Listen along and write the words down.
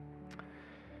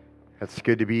It's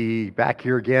good to be back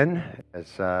here again. As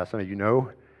some of you know,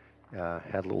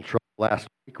 had a little trouble last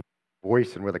week with my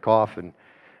voice and with a cough and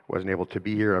wasn't able to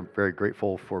be here. I'm very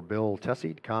grateful for Bill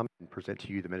Tessie to come and present to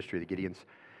you the ministry of the Gideons.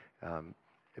 Um,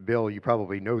 Bill, you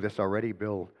probably know this already.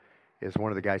 Bill is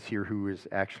one of the guys here who is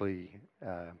actually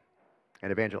an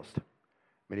evangelist.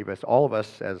 Many of us, all of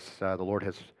us, as the Lord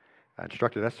has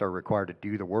instructed us, are required to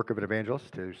do the work of an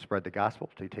evangelist, to spread the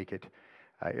gospel, to take it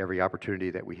every opportunity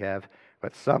that we have.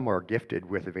 But some are gifted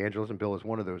with evangelism. Bill is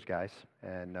one of those guys.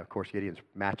 And of course, Gideon's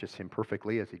matches him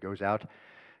perfectly as he goes out.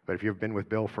 But if you've been with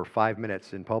Bill for 5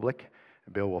 minutes in public,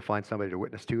 Bill will find somebody to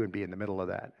witness to and be in the middle of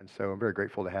that. And so I'm very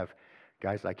grateful to have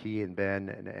guys like he and Ben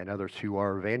and others who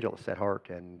are evangelists at heart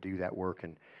and do that work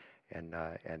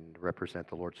and represent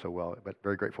the Lord so well. But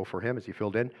very grateful for him as he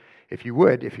filled in. If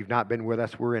you've not been with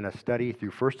us, we're in a study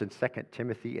through 1st and 2nd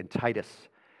Timothy and Titus.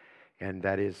 And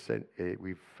that is,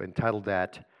 we've entitled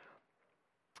that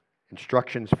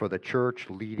Instructions for the Church,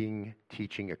 Leading,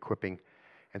 Teaching, Equipping.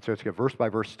 And so it's a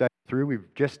verse-by-verse study through.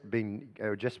 We've just been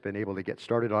able to get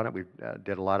started on it. We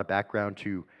did a lot of background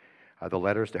to the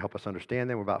letters to help us understand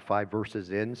them. We're about 5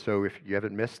 verses in. So if you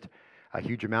haven't missed a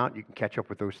huge amount, you can catch up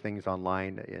with those things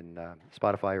online in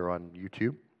Spotify or on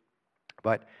YouTube.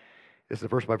 But this is a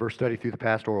verse-by-verse study through the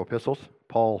pastoral epistles.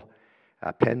 Paul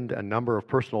penned a number of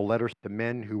personal letters to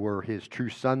men who were his true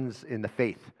sons in the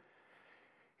faith.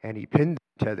 And he penned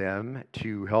to them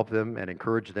to help them and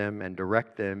encourage them and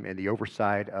direct them in the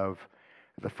oversight of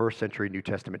the first century New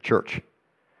Testament church.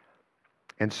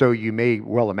 And so you may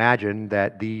well imagine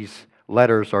that these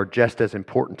letters are just as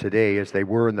important today as they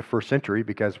were in the first century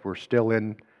because we're still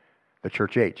in the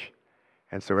church age.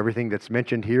 And so everything that's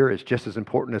mentioned here is just as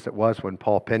important as it was when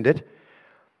Paul penned it.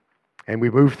 And we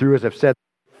move through, as I've said,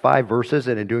 5 verses,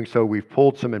 and in doing so, we've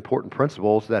pulled some important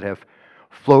principles that have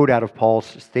flowed out of Paul's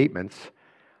statements,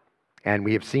 and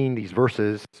we have seen these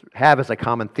verses have as a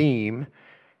common theme,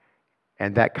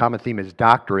 and that common theme is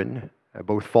doctrine,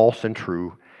 both false and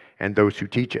true, and those who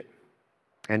teach it.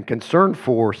 And concern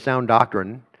for sound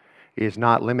doctrine is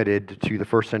not limited to the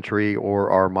first century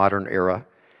or our modern era.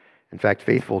 In fact,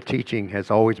 faithful teaching has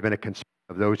always been a concern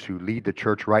of those who lead the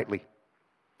church rightly.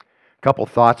 Couple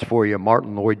thoughts for you.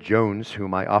 Martin Lloyd-Jones,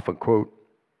 whom I often quote,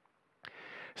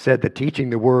 said that teaching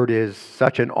the word is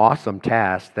such an awesome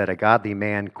task that a godly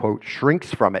man, quote,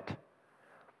 shrinks from it.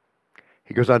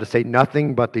 He goes on to say,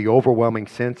 nothing but the overwhelming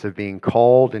sense of being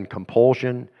called and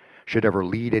compulsion should ever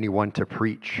lead anyone to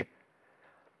preach.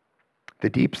 The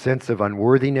deep sense of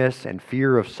unworthiness and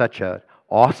fear of such an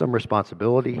awesome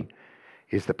responsibility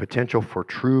is the potential for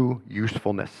true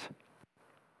usefulness.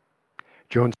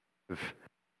 Jones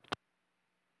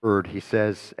word, he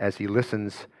says, as he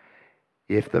listens,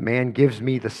 if the man gives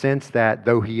me the sense that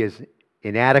though he is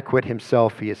inadequate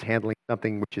himself, he is handling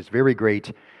something which is very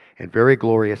great and very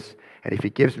glorious, and if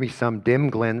he gives me some dim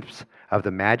glimpse of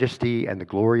the majesty and the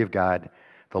glory of God,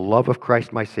 the love of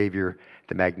Christ my Savior,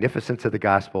 the magnificence of the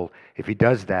gospel, if he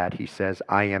does that, he says,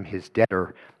 I am his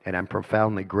debtor, and I'm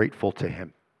profoundly grateful to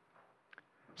him.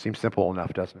 Seems simple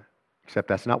enough, doesn't it? Except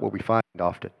that's not what we find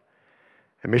often.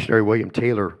 And missionary William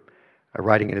Taylor,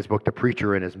 writing in his book, The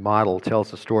Preacher and His Model,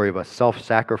 tells the story of a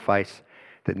self-sacrifice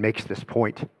that makes this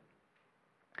point.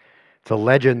 It's a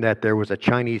legend that there was a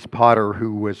Chinese potter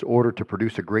who was ordered to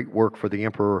produce a great work for the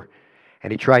emperor, and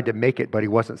he tried to make it, but he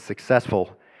wasn't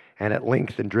successful. And at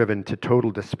length, and driven to total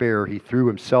despair, he threw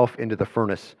himself into the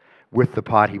furnace with the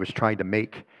pot he was trying to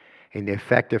make. And the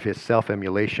effect of his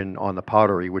self-emulation on the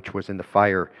pottery, which was in the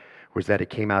fire, was that it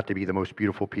came out to be the most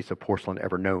beautiful piece of porcelain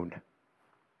ever known.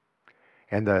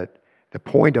 And the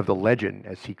point of the legend,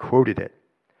 as he quoted it,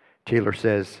 Taylor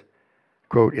says,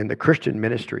 quote, in the Christian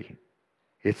ministry,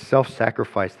 it's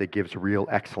self-sacrifice that gives real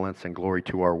excellence and glory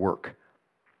to our work.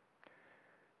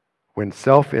 When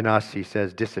self in us, he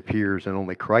says, disappears and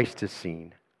only Christ is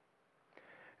seen,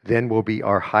 then will be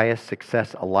our highest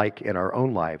success alike in our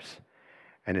own lives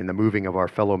and in the moving of our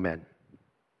fellow men.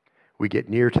 We get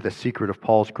near to the secret of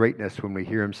Paul's greatness when we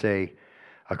hear him say,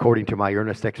 according to my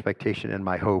earnest expectation and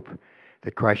my hope,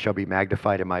 that Christ shall be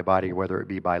magnified in my body, whether it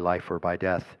be by life or by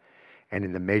death. And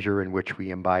in the measure in which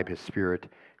we imbibe his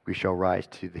Spirit, we shall rise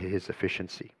to his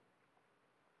efficiency.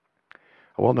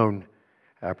 A well-known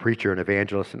preacher and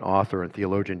evangelist and author and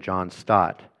theologian, John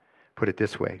Stott, put it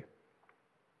this way: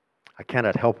 I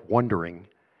cannot help wondering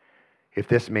if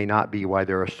this may not be why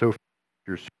there are so few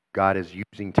preachers God is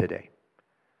using today.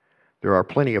 There are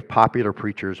plenty of popular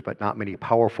preachers, but not many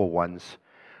powerful ones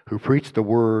who preach the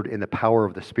word in the power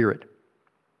of the Spirit.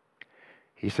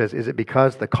 He says, is it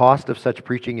because the cost of such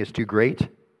preaching is too great?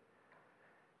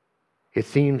 It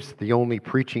seems the only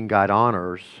preaching God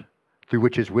honors through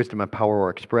which his wisdom and power are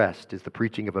expressed, is the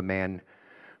preaching of a man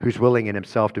who's willing in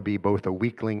himself to be both a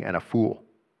weakling and a fool.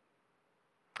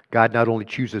 God not only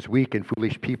chooses weak and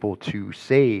foolish people to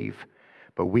save,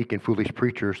 but weak and foolish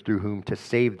preachers through whom to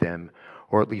save them,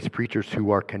 or at least preachers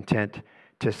who are content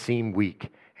to seem weak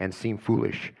and seem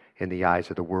foolish in the eyes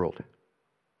of the world.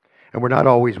 And we're not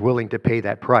always willing to pay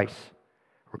that price.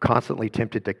 We're constantly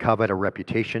tempted to covet a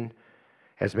reputation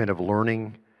as men of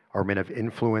learning or men of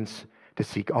influence, to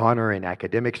seek honor in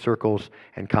academic circles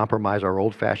and compromise our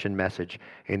old-fashioned message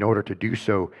in order to do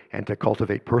so and to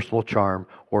cultivate personal charm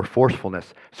or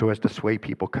forcefulness so as to sway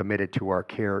people committed to our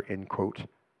care, end quote. If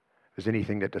there's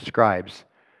anything that describes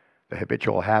the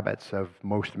habitual habits of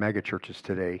most megachurches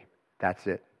today, that's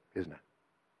it, isn't it?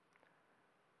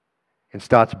 In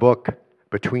Stott's book,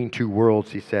 Between Two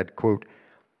Worlds, he said, quote,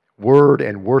 "Word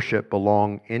and worship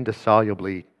belong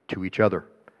indissolubly to each other.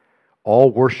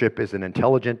 All worship is an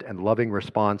intelligent and loving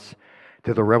response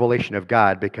to the revelation of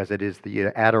God because it is the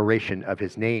adoration of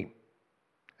His name.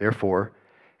 Therefore,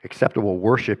 acceptable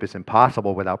worship is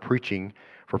impossible without preaching,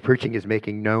 for preaching is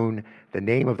making known the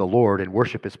name of the Lord, and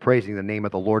worship is praising the name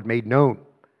of the Lord made known."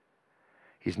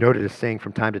 He's noted as saying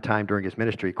from time to time during his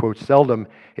ministry, quote, "Seldom,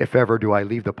 if ever, do I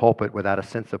leave the pulpit without a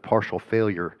sense of partial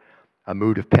failure, a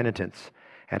mood of penitence,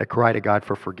 and a cry to God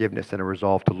for forgiveness and a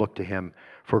resolve to look to Him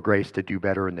for grace to do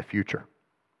better in the future."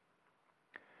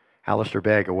 Alistair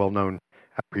Begg, a well-known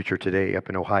preacher today up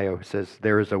in Ohio, says,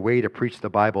 "There is a way to preach the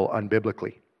Bible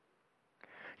unbiblically.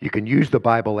 You can use the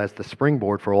Bible as the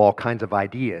springboard for all kinds of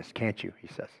ideas, can't you?" he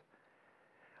says.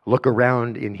 "Look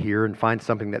around in here and find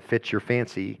something that fits your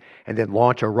fancy and then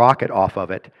launch a rocket off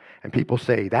of it. And people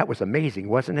say, 'That was amazing,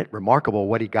 wasn't it? Remarkable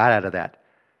what he got out of that.'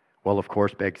 Well, of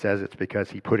course, Begg says it's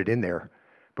because he put it in there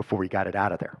before he got it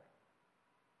out of there."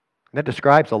 And that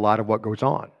describes a lot of what goes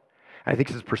on. And I think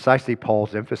this is precisely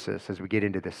Paul's emphasis as we get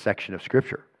into this section of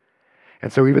Scripture.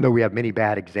 And so even though we have many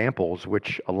bad examples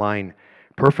which align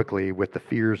perfectly with the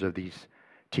fears of these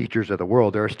teachers of the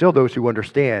world, there are still those who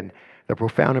understand the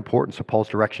profound importance of Paul's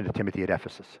direction to Timothy at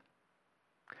Ephesus.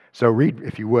 So read,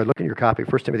 if you would, look in your copy,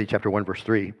 1 Timothy chapter 1, verse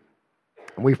 3.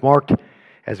 And we've marked,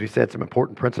 as we said, some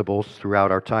important principles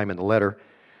throughout our time in the letter.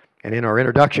 And in our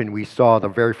introduction, we saw the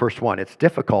very first one. It's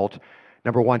difficult,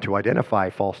 number one, to identify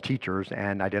false teachers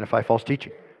and identify false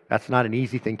teaching. That's not an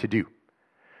easy thing to do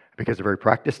because they're very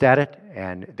practiced at it,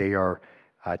 and they are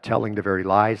telling the very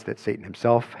lies that Satan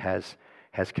himself has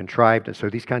contrived. And so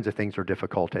these kinds of things are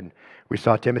difficult. And we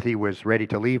saw Timothy was ready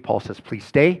to leave. Paul says, "Please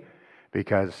stay,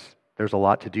 because there's a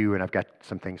lot to do, and I've got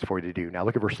some things for you to do." Now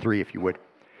look at verse 3, if you would.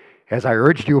 "As I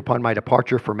urged you upon my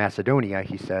departure for Macedonia,"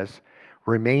 he says,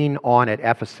 "remain on at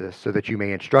Ephesus so that you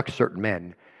may instruct certain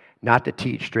men not to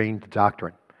teach strange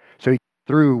doctrine." So he goes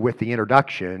through with the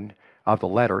introduction of the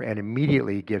letter and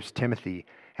immediately gives Timothy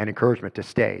an encouragement to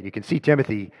stay. And you can see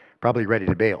Timothy probably ready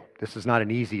to bail. This is not an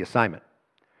easy assignment.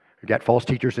 We've got false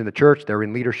teachers in the church. They're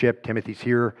in leadership. Timothy's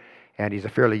here, and he's a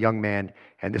fairly young man,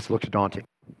 and this looks daunting.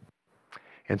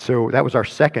 And so that was our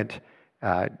second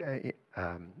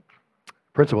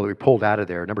principle that we pulled out of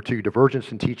there. Number two,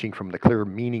 divergence in teaching from the clear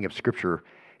meaning of Scripture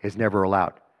is never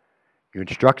allowed. You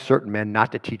instruct certain men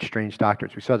not to teach strange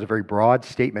doctrines. We saw it's a very broad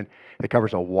statement that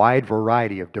covers a wide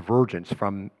variety of divergence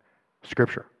from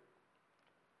Scripture.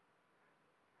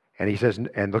 And he says,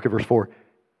 and look at verse 4,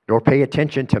 "Nor pay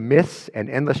attention to myths and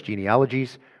endless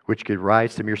genealogies which give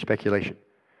rise to mere speculation."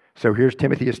 So here's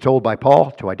Timothy is told by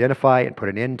Paul to identify and put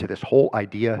an end to this whole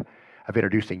idea of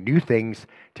introducing new things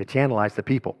to tantalize the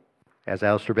people. As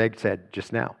Alistair Begg said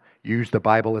just now, use the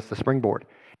Bible as the springboard.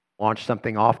 Launch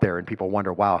something off there, and people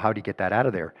wonder, wow, how did he get that out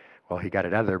of there? Well, he got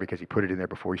it out of there because he put it in there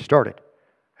before he started.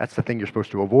 That's the thing you're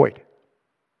supposed to avoid.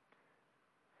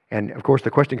 And, of course, the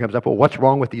question comes up, well, what's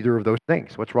wrong with either of those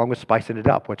things? What's wrong with spicing it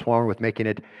up? What's wrong with making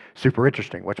it super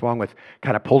interesting? What's wrong with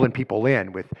kind of pulling people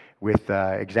in with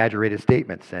exaggerated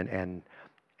statements and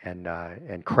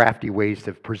crafty ways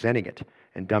of presenting it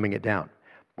and dumbing it down?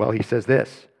 Well, he says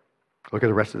this. Look at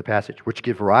the rest of the passage, which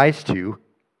give rise to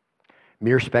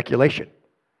mere speculation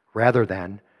rather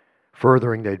than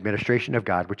furthering the administration of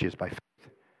God, which is by faith.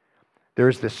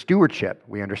 There's the stewardship,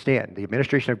 we understand. The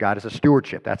administration of God is a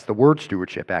stewardship. That's the word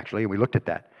stewardship, actually, and we looked at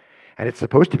that. And it's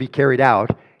supposed to be carried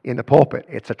out in the pulpit.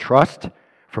 It's a trust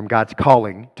from God's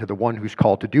calling to the one who's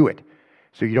called to do it.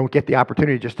 So you don't get the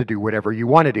opportunity just to do whatever you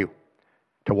want to do,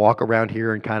 to walk around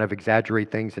here and kind of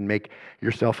exaggerate things and make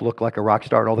yourself look like a rock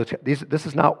star and all this. This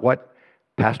is not what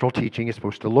pastoral teaching is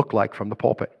supposed to look like from the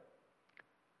pulpit.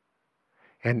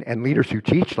 And leaders who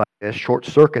teach like this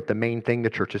short-circuit the main thing the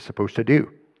church is supposed to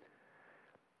do.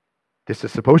 This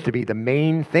is supposed to be the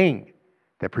main thing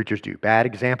that preachers do. Bad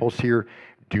examples here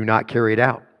do not carry it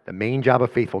out. The main job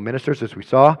of faithful ministers, as we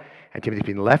saw, and Timothy's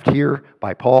being left here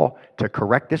by Paul to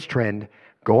correct this trend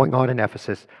going on in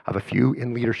Ephesus of a few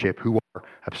in leadership who are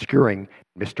obscuring,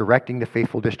 misdirecting the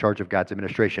faithful discharge of God's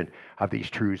administration of these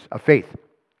truths of faith.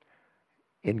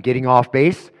 In getting off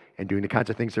base and doing the kinds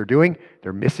of things they're doing,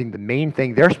 they're missing the main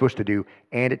thing they're supposed to do,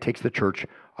 and it takes the church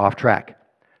off track.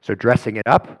 So dressing it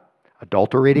up,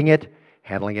 adulterating it,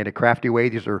 handling it in a crafty way.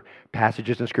 These are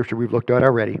passages in Scripture we've looked at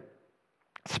already.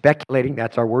 Speculating,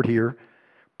 that's our word here.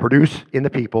 Produce in the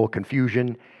people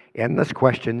confusion, endless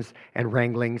questions and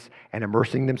wranglings, and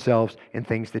immersing themselves in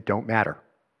things that don't matter.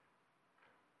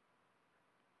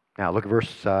 Now look at verse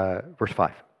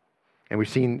 5. And we've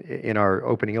seen in our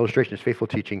opening illustrations, faithful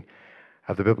teaching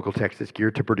of the biblical text is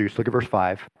geared to produce, look at verse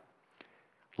 5,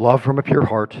 love from a pure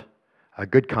heart, a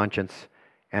good conscience,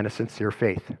 and a sincere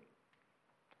faith.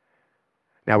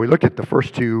 Now, we looked at the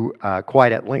first two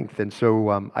quite at length, and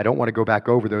so I don't want to go back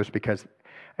over those because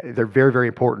they're very, very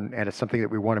important, and it's something that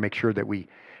we want to make sure that we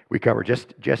cover.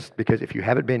 Just because if you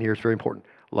haven't been here, it's very important.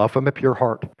 Love from a pure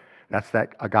heart. That's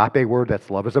that agape word. That's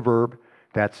love as a verb.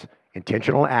 That's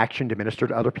intentional action to minister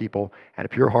to other people, and a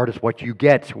pure heart is what you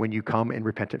get when you come in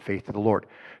repentant faith to the Lord.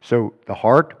 So the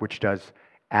heart, which does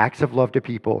acts of love to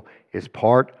people, is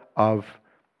part of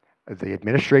the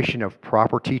administration of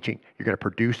proper teaching. You're going to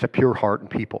produce a pure heart in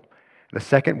people. The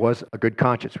second was a good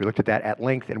conscience. We looked at that at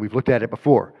length, and we've looked at it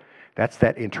before. That's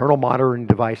that internal monitoring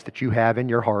device that you have in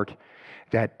your heart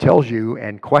that tells you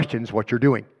and questions what you're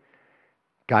doing.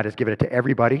 God has given it to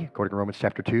everybody, according to Romans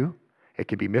chapter 2. It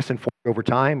can be misinformed over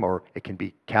time, or it can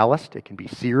be calloused, it can be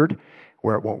seared,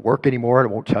 where it won't work anymore,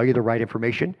 and it won't tell you the right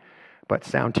information. But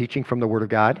sound teaching from the Word of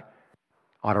God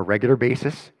on a regular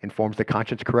basis informs the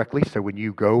conscience correctly. So when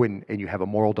you go and you have a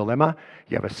moral dilemma,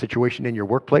 you have a situation in your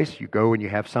workplace, you go and you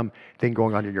have something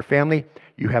going on in your family,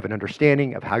 you have an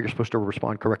understanding of how you're supposed to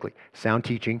respond correctly. Sound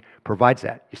teaching provides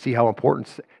that. You see how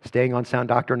important staying on sound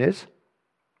doctrine is?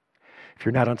 If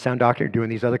you're not on sound doctrine, you're doing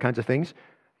these other kinds of things,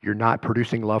 you're not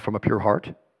producing love from a pure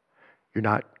heart. You're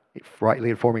not rightly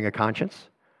informing a conscience.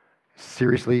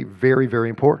 Seriously, very, very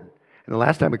important. And the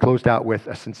last time we closed out with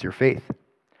a sincere faith.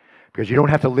 Because you don't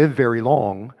have to live very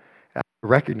long to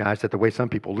recognize that the way some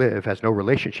people live has no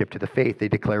relationship to the faith they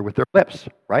declare with their lips,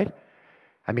 right?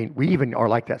 I mean, we even are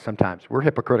like that sometimes. We're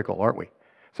hypocritical, aren't we?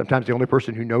 Sometimes the only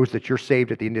person who knows that you're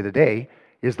saved at the end of the day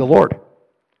is the Lord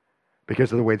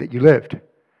because of the way that you lived.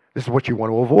 This is what you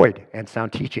want to avoid, and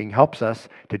sound teaching helps us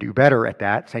to do better at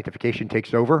that. Sanctification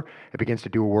takes over. It begins to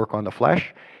do a work on the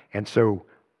flesh, and so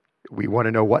we want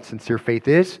to know what sincere faith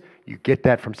is. You get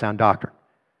that from sound doctrine.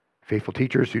 Faithful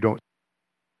teachers who don't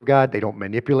God, they don't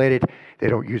manipulate it, they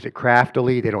don't use it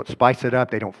craftily, they don't spice it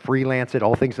up, they don't freelance it,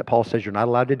 all things that Paul says you're not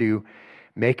allowed to do.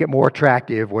 Make it more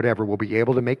attractive, whatever, we'll be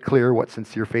able to make clear what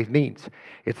sincere faith means.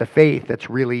 It's a faith that's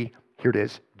really, here it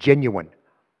is, genuine.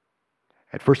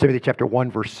 At 1 Timothy chapter 1,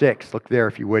 verse 6, look there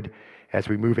if you would, as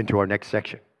we move into our next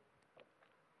section.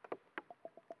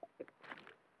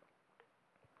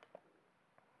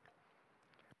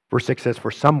 Verse 6 says,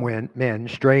 "For some men,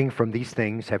 straying from these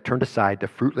things, have turned aside to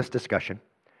fruitless discussion,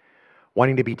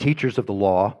 wanting to be teachers of the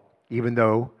law, even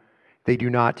though they do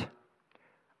not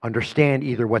understand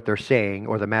either what they're saying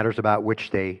or the matters about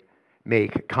which they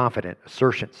make confident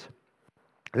assertions."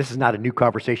 This is not a new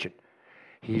conversation.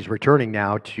 He's returning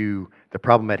now to the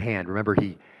problem at hand. Remember,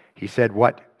 he said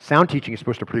what sound teaching is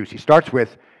supposed to produce. He starts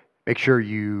with, make sure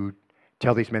you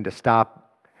tell these men to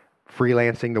stop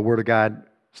freelancing the Word of God,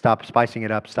 stop spicing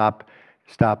it up, stop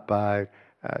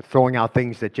throwing out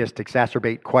things that just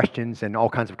exacerbate questions and all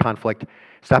kinds of conflict.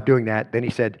 Stop doing that. Then he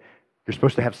said, you're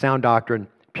supposed to have sound doctrine,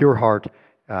 pure heart.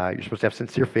 You're supposed to have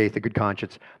sincere faith, a good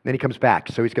conscience. Then he comes back.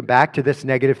 So he's come back to this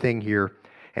negative thing here,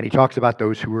 and he talks about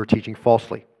those who are teaching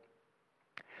falsely.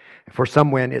 For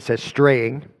someone, it says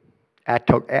straying,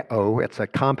 ato, it's a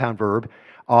compound verb.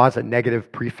 A is a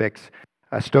negative prefix.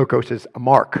 Stokos is a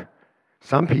mark.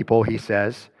 Some people, he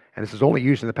says, and this is only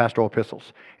used in the pastoral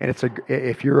epistles, and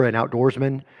if you're an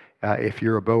outdoorsman, if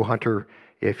you're a bow hunter,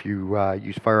 if you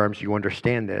use firearms, you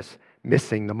understand this.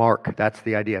 Missing the mark, that's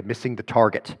the idea, missing the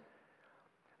target.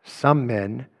 Some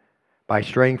men, by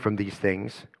straying from these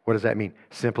things, what does that mean?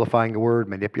 Simplifying the word,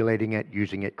 manipulating it,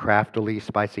 using it craftily,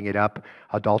 spicing it up,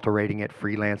 adulterating it,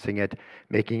 freelancing it,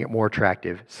 making it more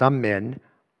attractive. Some men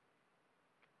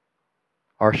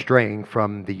are straying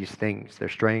from these things. They're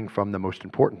straying from the most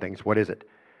important things. What is it?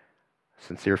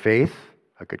 Sincere faith,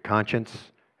 a good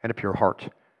conscience, and a pure heart,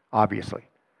 obviously.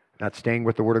 Not staying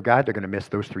with the Word of God, they're going to miss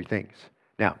those three things.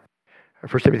 Now,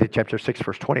 1 Timothy chapter 6,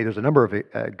 verse 20, there's a number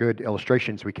of good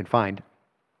illustrations we can find.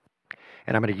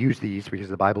 And I'm going to use these because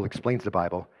the Bible explains the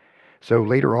Bible. So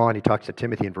later on, he talks to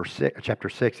Timothy in chapter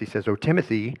 6. He says, "O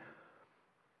Timothy,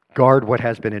 guard what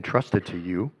has been entrusted to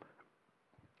you,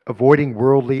 avoiding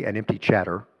worldly and empty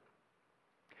chatter,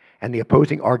 and the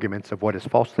opposing arguments of what is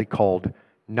falsely called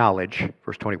knowledge,"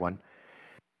 verse 21,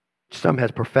 "some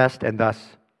has professed and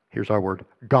thus," here's our word,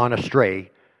 "gone astray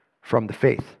from the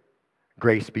faith.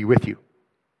 Grace be with you."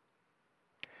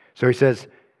 So he says,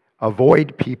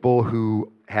 avoid people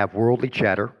who have worldly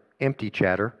chatter, empty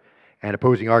chatter, and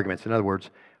opposing arguments. In other words,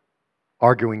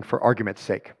 arguing for argument's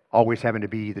sake, always having to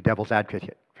be the devil's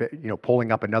advocate,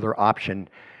 pulling up another option,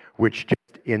 which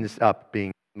just ends up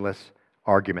being endless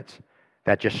arguments.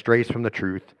 That just strays from the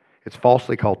truth. It's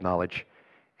falsely called knowledge,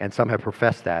 and some have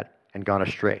professed that and gone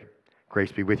astray.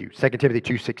 Grace be with you. 2 Timothy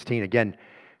 2:16, again,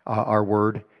 our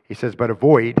word. He says, "But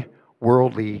avoid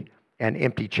worldly and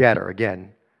empty chatter."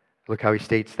 Again, look how he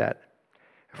states that.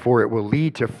 "For it will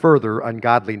lead to further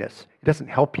ungodliness." It doesn't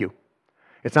help you.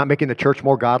 It's not making the church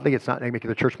more godly. It's not making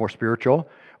the church more spiritual.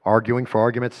 Arguing for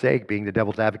argument's sake, being the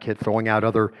devil's advocate, throwing out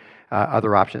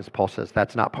other options. Paul says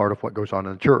that's not part of what goes on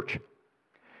in the church.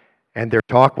 "And their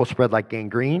talk will spread like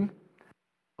gangrene."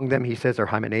 Among them, he says, are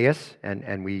Hymenaeus,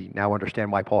 and we now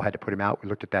understand why Paul had to put him out. We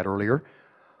looked at that earlier.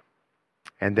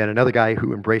 And then another guy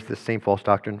who embraced this same false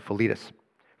doctrine, Philetus.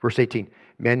 Verse 18,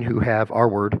 "Men who have," our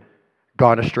word,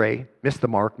 "gone astray, missed the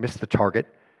mark, missed the target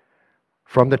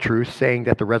from the truth, saying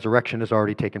that the resurrection has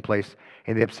already taken place,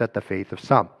 and they upset the faith of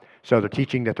some." So they're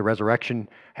teaching that the resurrection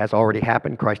has already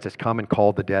happened. Christ has come and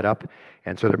called the dead up.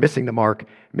 And so they're missing the mark,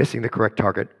 missing the correct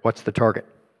target. What's the target?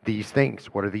 These things.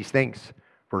 What are these things?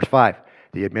 Verse 5,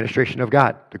 "The administration of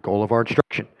God, the goal of our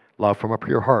instruction, love from a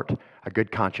pure heart, a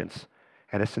good conscience,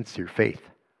 and a sincere faith."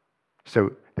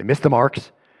 So they missed the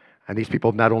marks, and these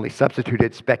people have not only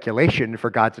substituted speculation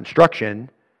for God's instruction,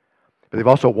 but they've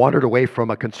also wandered away from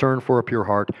a concern for a pure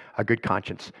heart, a good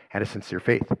conscience, and a sincere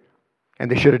faith. And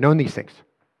they should have known these things.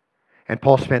 And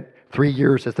Paul spent 3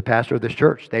 years as the pastor of this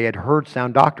church. They had heard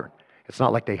sound doctrine. It's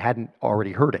not like they hadn't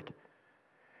already heard it.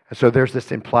 And so there's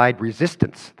this implied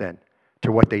resistance then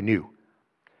to what they knew.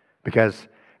 Because,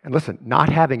 and listen, not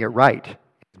having it right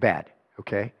is bad,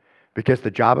 okay? Because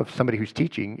the job of somebody who's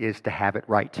teaching is to have it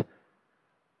right.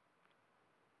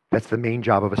 That's the main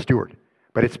job of a steward.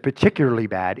 But it's particularly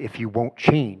bad if you won't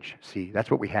change. See, that's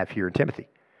what we have here in Timothy.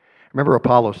 Remember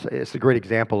Apollos, it's a great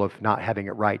example of not having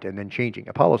it right and then changing.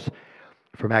 Apollos,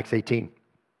 from Acts 18,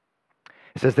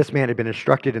 it says, "This man had been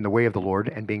instructed in the way of the Lord,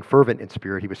 and being fervent in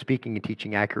spirit, he was speaking and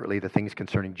teaching accurately the things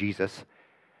concerning Jesus."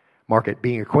 Mark it,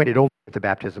 "being acquainted only with the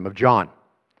baptism of John.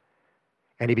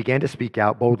 And he began to speak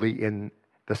out boldly in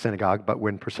the synagogue, but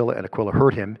when Priscilla and Aquila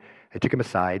heard him, they took him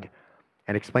aside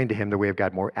and explained to him the way of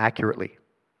God more accurately."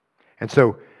 And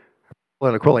so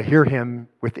Priscilla and Aquila hear him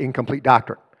with incomplete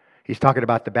doctrine. He's talking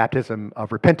about the baptism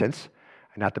of repentance,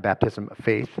 and not the baptism of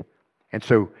faith. And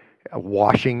so a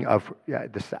washing of,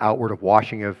 this outward of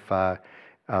washing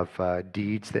of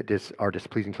deeds that are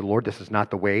displeasing to the Lord. This is not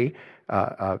the way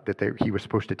that he was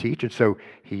supposed to teach. And so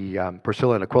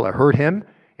Priscilla and Aquila heard him,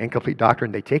 incomplete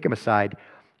doctrine. They take him aside,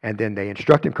 and then they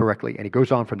instruct him correctly, and he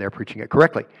goes on from there preaching it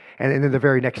correctly. And in the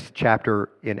very next chapter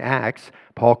in Acts,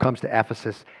 Paul comes to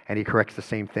Ephesus, and he corrects the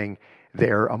same thing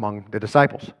there among the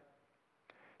disciples.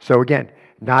 So again,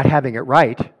 not having it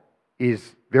right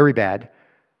is very bad,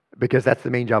 because that's the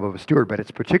main job of a steward, but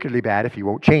it's particularly bad if you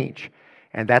won't change.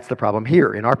 And that's the problem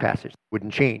here in our passage. It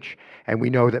wouldn't change. And we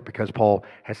know that because Paul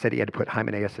has said he had to put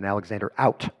Hymenaeus and Alexander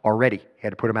out already. He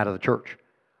had to put them out of the church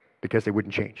because they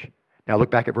wouldn't change. Now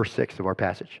look back at verse 6 of our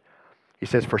passage. He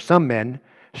says, "For some men,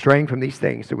 straying from these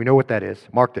things," so we know what that is,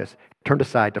 mark this, "turned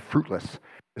aside to fruitless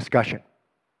discussion."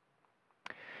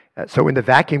 So in the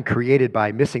vacuum created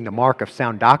by missing the mark of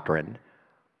sound doctrine,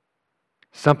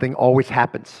 something always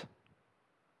happens.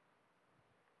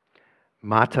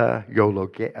 Mata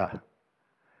yologea.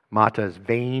 Mata is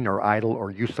vain or idle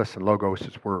or useless, and logos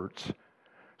is words.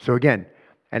 So again,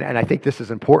 and I think this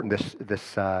is important,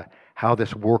 this how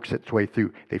this works its way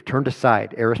through. They've turned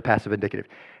aside, aorist passive indicative.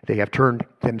 They have turned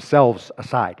themselves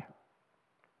aside.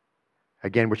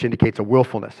 Again, which indicates a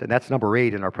willfulness. And that's number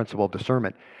 8 in our principle of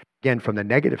discernment. Again, from the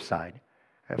negative side,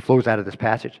 it flows out of this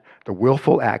passage. The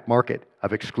willful act, mark it,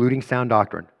 of excluding sound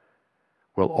doctrine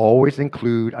will always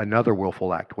include another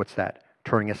willful act. What's that?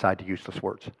 Turning aside to useless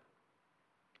words.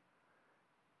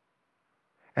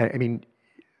 I mean,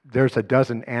 there's a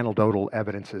dozen anecdotal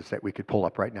evidences that we could pull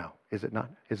up right now. Is it not?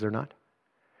 Is there not?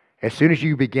 As soon as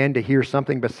you begin to hear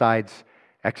something besides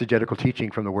exegetical teaching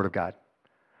from the Word of God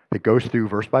that goes through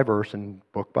verse by verse and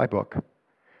book by book,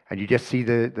 And you just see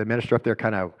the minister up there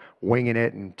kind of winging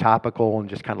it and topical and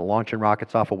just kind of launching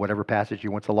rockets off of whatever passage he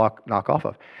wants to knock off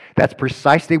of. That's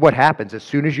precisely what happens as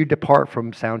soon as you depart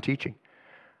from sound teaching.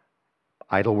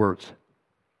 Idle words.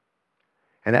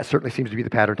 And that certainly seems to be the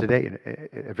pattern today,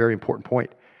 a very important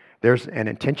point. There's an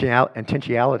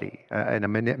intentionality and a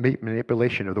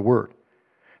manipulation of the word.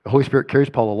 The Holy Spirit carries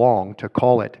Paul along to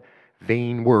call it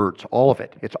vain words, all of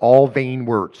it. It's all vain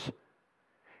words.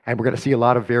 And we're going to see a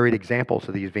lot of varied examples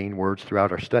of these vain words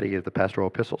throughout our study of the pastoral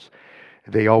epistles.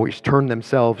 They always turn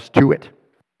themselves to it.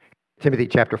 Timothy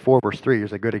chapter 4, verse 3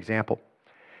 is a good example.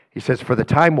 He says, "For the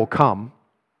time will come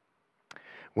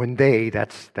when they,"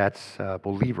 that's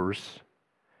believers,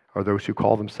 or those who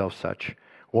call themselves such,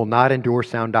 "will not endure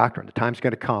sound doctrine." The time's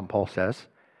going to come, Paul says.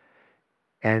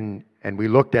 And we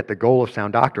looked at the goal of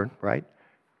sound doctrine, right?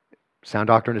 Sound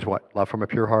doctrine is what? Love from a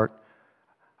pure heart,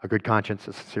 a good conscience,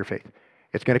 a sincere faith.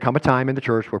 It's going to come a time in the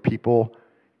church where people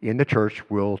in the church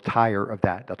will tire of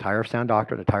that. They'll tire of sound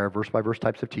doctrine, they'll tire of verse-by-verse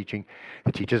types of teaching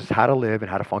that teaches us how to live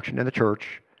and how to function in the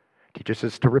church, teaches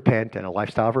us to repent and a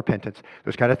lifestyle of repentance.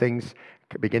 Those kind of things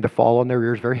begin to fall on their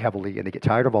ears very heavily, and they get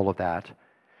tired of all of that.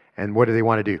 And what do they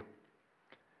want to do?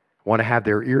 Want to have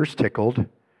their ears tickled,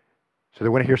 so they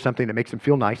want to hear something that makes them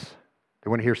feel nice. They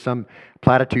want to hear some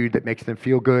platitude that makes them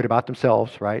feel good about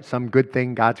themselves, right? Some good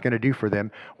thing God's going to do for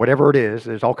them. Whatever it is,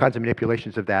 there's all kinds of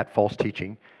manipulations of that, false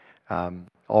teaching,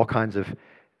 all kinds of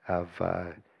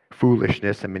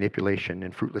foolishness and manipulation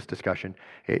and fruitless discussion.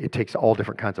 It takes all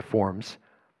different kinds of forms.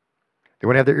 They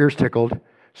want to have their ears tickled,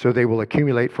 so they will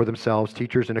accumulate for themselves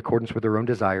teachers in accordance with their own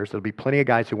desires. There'll be plenty of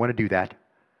guys who want to do that,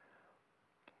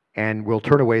 and will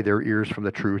turn away their ears from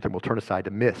the truth and will turn aside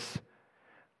to myths,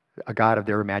 a God of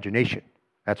their imagination.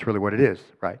 That's really what it is,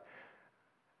 right?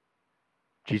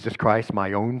 Jesus Christ,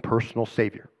 my own personal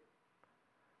Savior.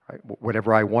 Right?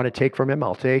 Whatever I want to take from Him,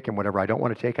 I'll take, and whatever I don't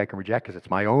want to take, I can reject because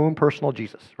it's my own personal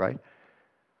Jesus, right?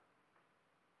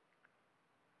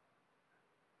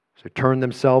 So turn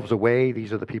themselves away.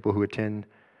 These are the people who attend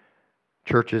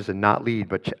churches and not lead,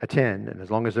 but attend. And as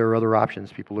long as there are other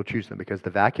options, people will choose them because the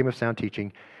vacuum of sound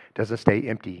teaching doesn't stay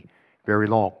empty very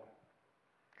long.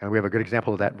 And we have a good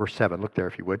example of that in verse 7. Look there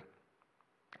if you would.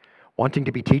 "Wanting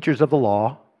to be teachers of the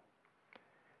law,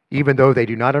 even though they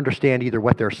do not understand either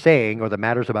what they're saying or the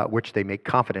matters about which they make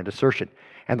confident assertion."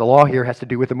 And the law here has to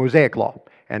do with the Mosaic law.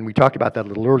 And we talked about that a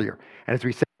little earlier. And as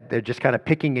we said, they're just kind of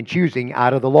picking and choosing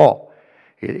out of the law.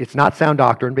 It's not sound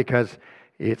doctrine because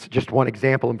it's just one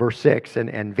example in verse 6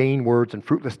 and vain words and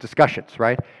fruitless discussions,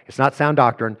 right? It's not sound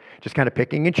doctrine, just kind of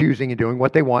picking and choosing and doing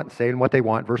what they want, saying what they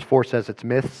want. Verse 4 says it's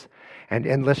myths and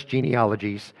endless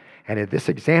genealogies. And in this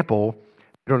example,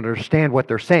 they don't understand what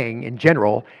they're saying in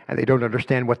general, and they don't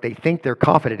understand what they think they're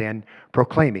confident in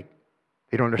proclaiming.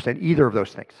 They don't understand either of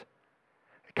those things.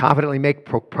 They confidently make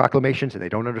proclamations, and they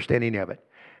don't understand any of it.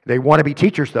 They want to be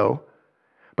teachers, though,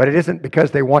 but it isn't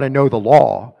because they want to know the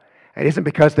law. It isn't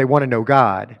because they want to know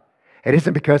God. It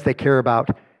isn't because they care about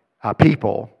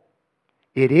people.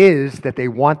 It is that they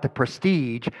want the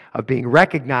prestige of being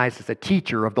recognized as a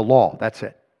teacher of the law. That's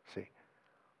it. See,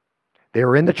 they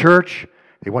are in the church.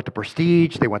 They want the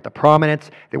prestige. They want the prominence.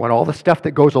 They want all the stuff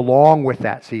that goes along with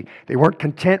that. See, they weren't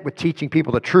content with teaching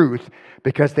people the truth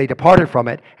because they departed from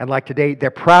it. And like today,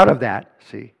 they're proud of that.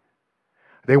 See,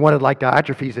 they wanted like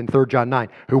Diotrephes in 3 John 9,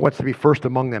 who wants to be first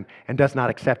among them and does not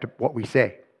accept what we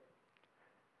say.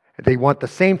 They want the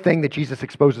same thing that Jesus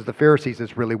exposes the Pharisees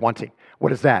as really wanting.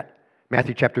 What is that?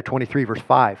 Matthew chapter 23, verse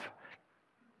 5.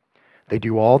 "They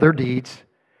do all their deeds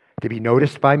to be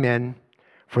noticed by men,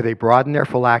 for they broaden their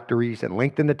phylacteries and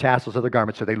lengthen the tassels of their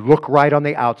garments." So they look right on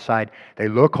the outside. They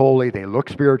look holy. They look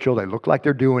spiritual. They look like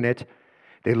they're doing it.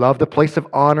 They love the place of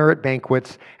honor at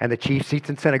banquets and the chief seats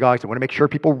in synagogues. They want to make sure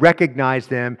people recognize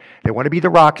them. They want to be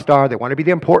the rock star. They want to be the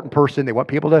important person. They want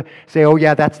people to say, "Oh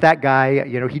yeah, that's that guy.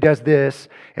 You know, he does this,"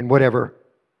 and whatever.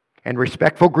 And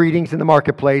respectful greetings in the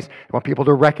marketplace. They want people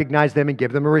to recognize them and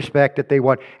give them a respect that they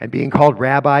want. And being called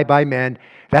rabbi by men.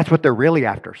 That's what they're really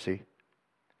after, see?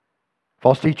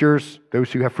 False teachers,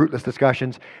 those who have fruitless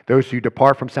discussions, those who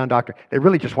depart from sound doctrine, they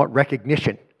really just want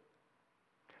recognition.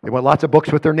 They want lots of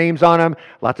books with their names on them,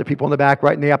 lots of people in the back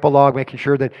writing the epilogue, making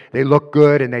sure that they look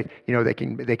good and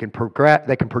they can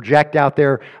project out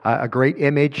there a great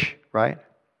image, right?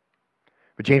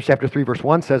 But James chapter 3 verse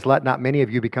 1 says, "Let not many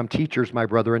of you become teachers, my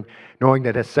brethren, knowing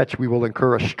that as such we will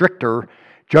incur a stricter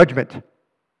judgment."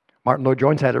 Martin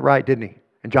Lloyd-Jones had it right, didn't he?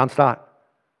 And John Stott.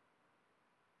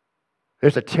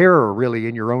 There's a terror really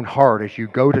in your own heart as you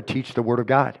go to teach the Word of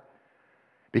God.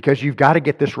 Because you've got to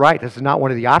get this right. This is not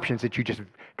one of the options that you just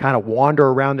kind of wander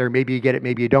around there. Maybe you get it,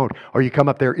 maybe you don't. Or you come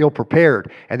up there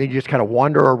ill-prepared, and then you just kind of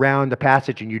wander around the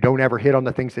passage and you don't ever hit on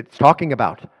the things that it's talking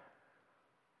about.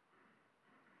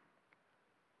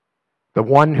 The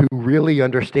one who really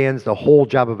understands the whole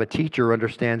job of a teacher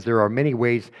understands there are many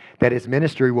ways that his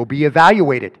ministry will be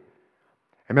evaluated.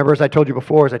 Remember, as I told you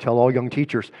before, as I tell all young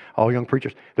teachers, all young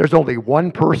preachers, there's only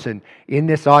one person in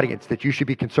this audience that you should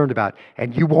be concerned about,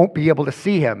 and you won't be able to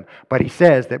see him, but he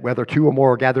says that whether two or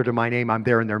more are gathered in my name, I'm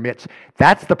there in their midst.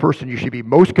 That's the person you should be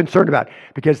most concerned about,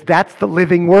 because that's the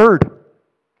living word.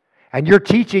 And you're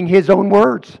teaching his own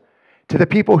words to the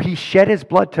people he shed his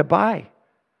blood to buy.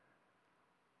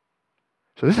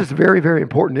 So this is a very, very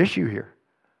important issue here.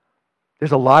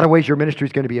 There's a lot of ways your ministry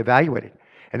is going to be evaluated.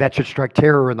 And that should strike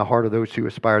terror in the heart of those who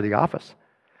aspire to the office,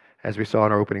 as we saw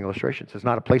in our opening illustrations. It's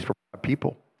not a place for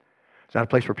people. It's not a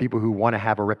place for people who want to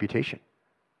have a reputation.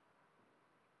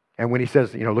 And when he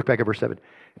says, look back at verse 7,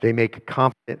 they make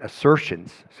confident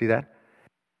assertions. See that?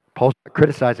 Paul's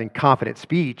criticizing confident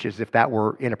speech as if that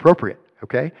were inappropriate,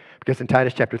 okay? Because in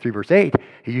Titus chapter 3, verse 8,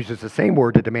 he uses the same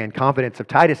word to demand confidence of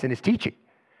Titus in his teaching.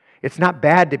 It's not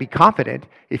bad to be confident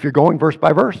if you're going verse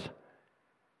by verse.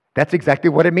 That's exactly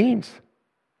what it means.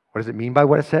 What does it mean by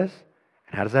what it says?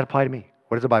 And how does that apply to me?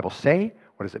 What does the Bible say?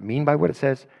 What does it mean by what it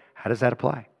says? How does that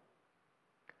apply?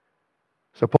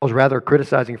 So Paul's rather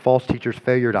criticizing false teachers'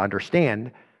 failure to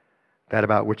understand that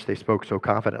about which they spoke so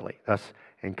confidently. Thus,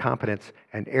 incompetence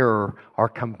and error are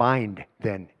combined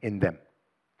then in them,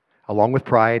 along with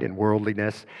pride and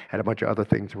worldliness and a bunch of other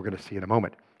things we're going to see in a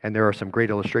moment. And there are some great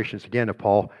illustrations, again, of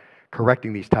Paul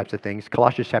correcting these types of things.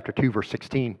 Colossians chapter 2, verse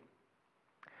 16.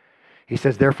 He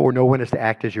says, therefore, no one is to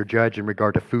act as your judge in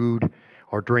regard to food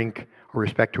or drink or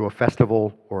respect to a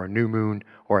festival or a new moon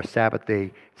or a Sabbath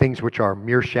day, things which are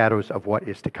mere shadows of what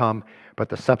is to come, but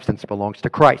the substance belongs to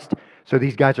Christ. So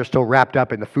these guys are still wrapped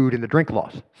up in the food and the drink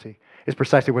laws. See, it's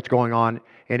precisely what's going on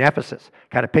in Ephesus,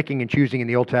 kind of picking and choosing in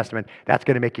the Old Testament. That's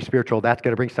going to make you spiritual. That's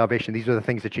going to bring salvation. These are the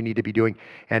things that you need to be doing.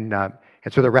 And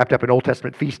so they're wrapped up in Old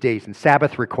Testament feast days and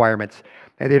Sabbath requirements,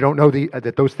 and they don't know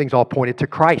that those things all pointed to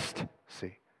Christ.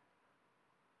 See.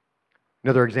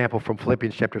 Another example from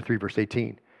Philippians chapter 3, verse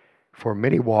 18. For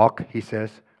many walk, he says,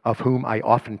 of whom I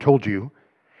often told you,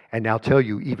 and now tell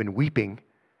you, even weeping,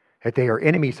 that they are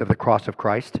enemies of the cross of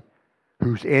Christ,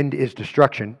 whose end is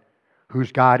destruction,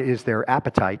 whose God is their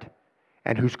appetite,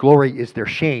 and whose glory is their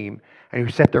shame, and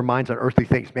who set their minds on earthly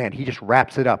things. Man, he just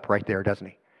wraps it up right there, doesn't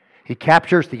he? He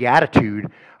captures the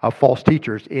attitude of false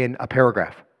teachers in a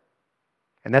paragraph.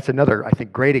 And that's another, I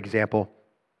think, great example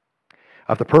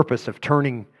of the purpose of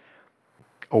turning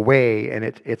away, and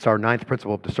it's our ninth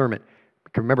principle of discernment.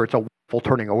 Remember, it's a full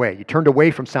turning away. You turned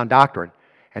away from sound doctrine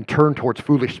and turned towards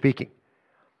foolish speaking.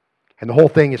 And the whole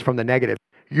thing is from the negative.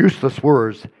 Useless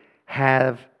words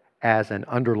have as an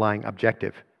underlying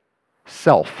objective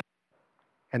self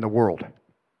and the world.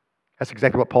 That's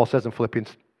exactly what Paul says in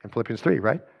Philippians 3,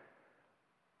 right?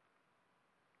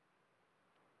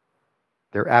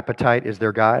 Their appetite is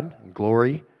their God, and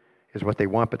glory is what they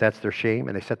want, but that's their shame,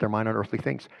 and they set their mind on earthly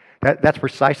things. That's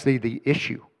precisely the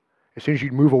issue. As soon as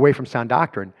you move away from sound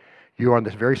doctrine, you are on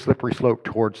this very slippery slope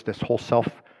towards this whole self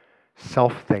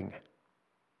thing.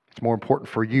 It's more important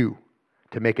for you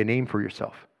to make a name for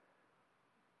yourself.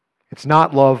 It's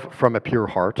not love from a pure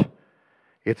heart.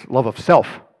 It's love of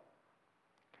self.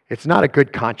 It's not a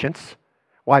good conscience.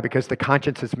 Why? Because the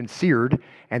conscience has been seared,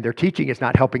 and their teaching is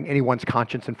not helping anyone's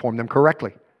conscience inform them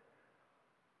correctly.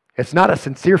 It's not a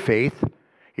sincere faith.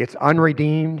 It's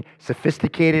unredeemed,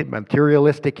 sophisticated,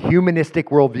 materialistic, humanistic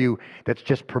worldview that's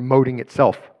just promoting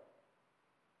itself.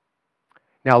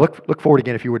 Now, look forward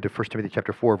again, if you would, to 1 Timothy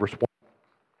chapter 4, verse 1.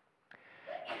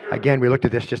 Again, we looked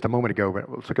at this just a moment ago, but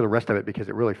let's look at the rest of it because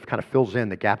it really kind of fills in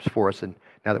the gaps for us, and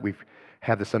now that we've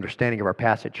have this understanding of our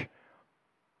passage.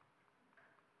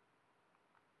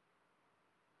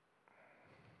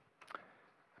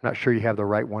 I'm not sure you have the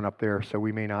right one up there, so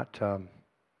we may not...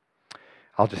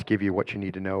 I'll just give you what you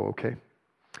need to know, okay?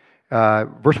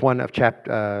 Verse 1 of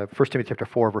 1 Timothy chapter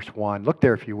 4, verse 1. Look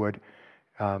there if you would.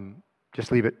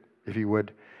 Just leave it if you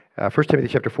would. 1 Timothy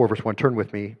chapter 4, verse 1. Turn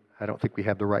with me. I don't think we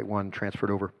have the right one transferred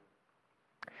over.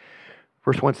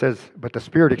 Verse 1 says, but the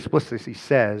Spirit explicitly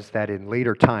says that in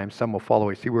later times some will fall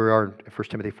away. See where we are in 1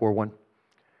 Timothy 4:1?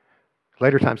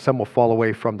 Later times some will fall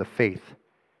away from the faith,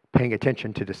 paying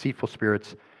attention to deceitful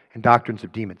spirits and doctrines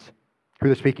of demons. Who are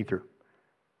they speaking through?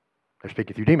 They're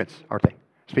speaking through demons, aren't they?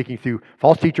 Speaking through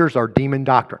false teachers are demon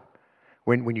doctrine.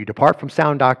 When you depart from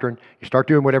sound doctrine, you start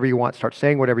doing whatever you want, start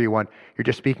saying whatever you want, you're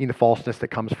just speaking the falseness that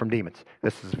comes from demons.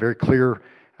 This is a very clear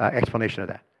explanation of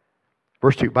that.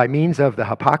 Verse 2, by means of the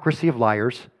hypocrisy of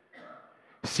liars,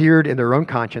 seared in their own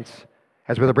conscience,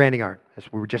 as with a branding iron, as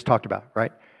we just talked about,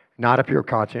 right? Not a pure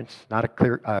conscience, not a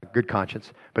clear, good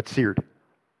conscience, but seared.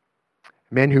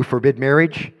 Men who forbid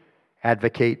marriage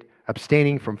advocate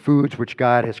abstaining from foods which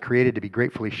God has created to be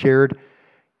gratefully shared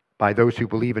by those who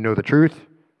believe and know the truth.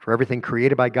 For everything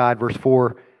created by God, verse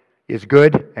 4, is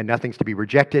good and nothing's to be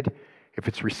rejected if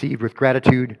it's received with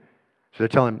gratitude. So they're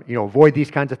telling them, avoid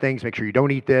these kinds of things. Make sure you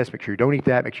don't eat this. Make sure you don't eat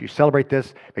that. Make sure you celebrate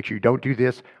this. Make sure you don't do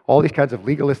this. All these kinds of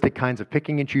legalistic kinds of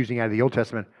picking and choosing out of the Old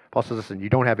Testament. Paul says, listen, you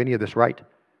don't have any of this right.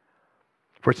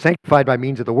 For it's sanctified by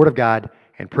means of the word of God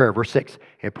and prayer. Verse 6,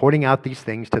 in pointing out these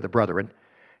things to the brethren,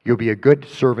 you'll be a good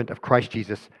servant of Christ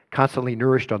Jesus, constantly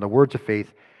nourished on the words of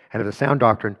faith and of the sound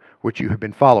doctrine which you have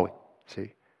been following.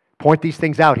 See, point these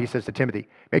things out, he says to Timothy.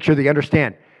 Make sure that you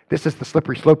understand this is the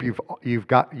slippery slope you've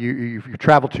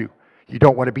traveled to. You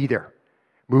don't want to be there.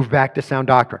 Move back to sound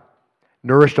doctrine,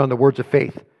 nourished on the words of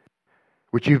faith,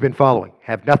 which you've been following.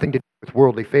 Have nothing to do with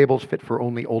worldly fables fit for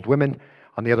only old women.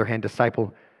 On the other hand,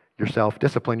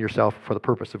 discipline yourself for the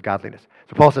purpose of godliness.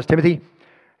 So Paul says, Timothy,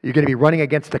 you're going to be running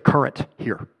against the current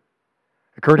here.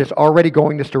 The current is already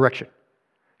going this direction.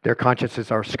 Their consciences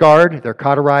are scarred. They're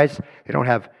cauterized. They don't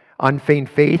have unfeigned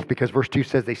faith because verse 2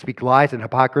 says they speak lies and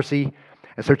hypocrisy.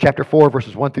 And so chapter 4,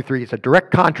 verses 1 through 3 is a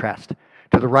direct contrast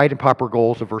to the right and proper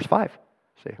goals of verse 5.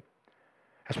 See?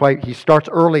 That's why he starts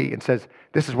early and says,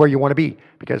 this is where you want to be,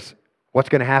 because what's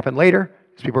going to happen later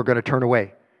is people are going to turn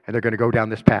away and they're going to go down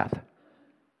this path.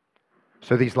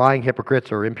 So these lying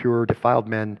hypocrites are impure, defiled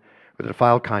men with a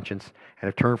defiled conscience and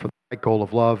have turned from the right goal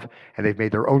of love, and they've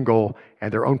made their own goal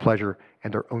and their own pleasure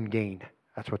and their own gain.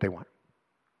 That's what they want.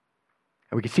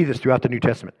 And we can see this throughout the New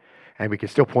Testament, and we can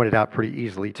still point it out pretty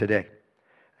easily today.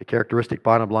 The characteristic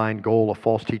bottom line goal of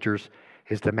false teachers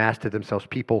is to amass to themselves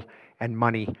people and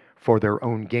money for their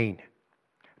own gain.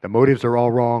 The motives are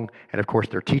all wrong, and of course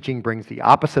their teaching brings the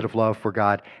opposite of love for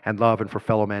God and love and for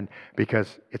fellow men,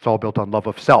 because it's all built on love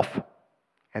of self,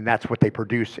 and that's what they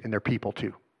produce in their people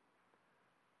too.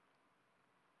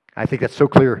 I think that's so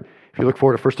clear. If you look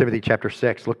forward to 1 Timothy chapter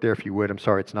 6, look there if you would. I'm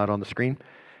sorry it's not on the screen,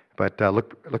 but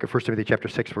look at 1 Timothy chapter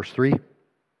 6, verse 3.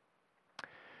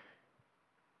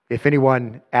 If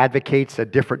anyone advocates a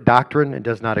different doctrine and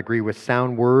does not agree with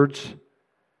sound words,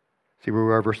 see where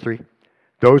we are, verse 3?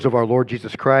 Those of our Lord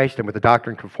Jesus Christ, and with the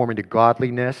doctrine conforming to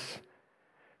godliness.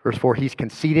 Verse 4, he's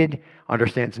conceited,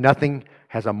 understands nothing,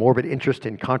 has a morbid interest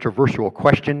in controversial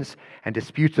questions and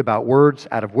disputes about words,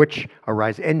 out of which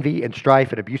arise envy and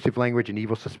strife and abusive language and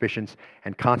evil suspicions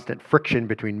and constant friction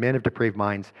between men of depraved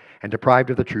minds and deprived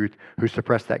of the truth, who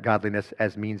suppress that godliness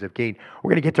as means of gain. We're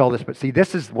going to get to all this, but see,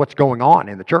 this is what's going on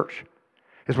in the church.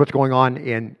 This is what's going on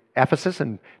in Ephesus,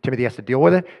 and Timothy has to deal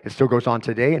with it. It still goes on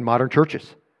today in modern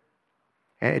churches.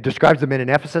 And it describes the men in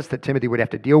Ephesus that Timothy would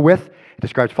have to deal with. It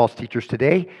describes false teachers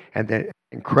today and the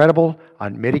incredible,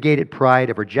 unmitigated pride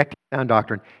of rejecting sound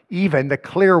doctrine, even the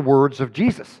clear words of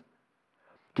Jesus.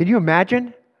 Can you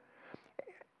imagine?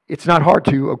 It's not hard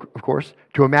to, of course,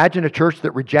 to imagine a church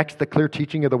that rejects the clear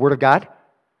teaching of the Word of God.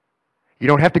 You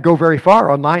don't have to go very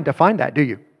far online to find that, do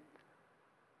you?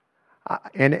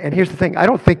 And here's the thing. I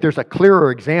don't think there's a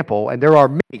clearer example, and there are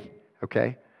many,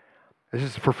 okay? This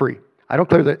is for free. I don't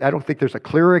think there's a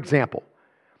clearer example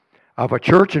of a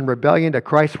church in rebellion to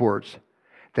Christ's words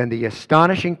than the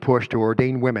astonishing push to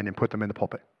ordain women and put them in the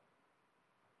pulpit.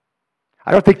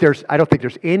 I don't think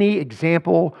there's any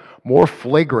example more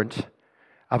flagrant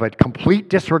of a complete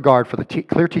disregard for the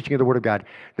clear teaching of the Word of God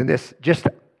than this just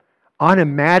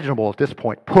unimaginable at this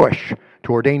point push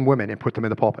to ordain women and put them in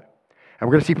the pulpit. And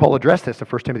we're going to see Paul address this in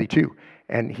 1 Timothy 2.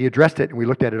 And he addressed it, and we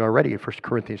looked at it already in 1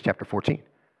 Corinthians chapter 14.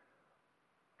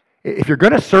 If you're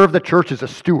going to serve the church as a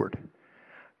steward,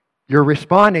 you're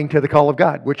responding to the call of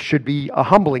God, which should be a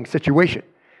humbling situation.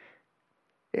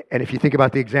 And if you think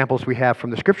about the examples we have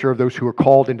from the Scripture of those who are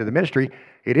called into the ministry,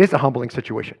 it is a humbling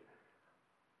situation.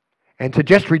 And to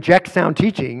just reject sound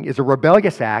teaching is a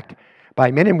rebellious act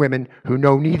by men and women who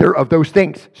know neither of those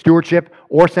things, stewardship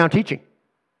or sound teaching.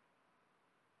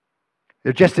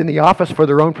 They're just in the office for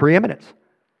their own preeminence.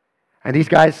 And these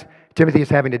guys Timothy is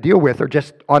having to deal with are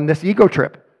just on this ego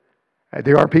trip.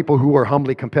 There are people who are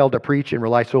humbly compelled to preach and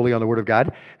rely solely on the Word of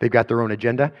God. They've got their own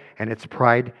agenda, and it's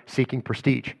pride-seeking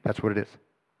prestige. That's what it is.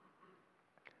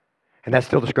 And that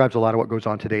still describes a lot of what goes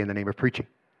on today in the name of preaching.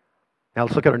 Now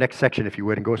let's look at our next section, if you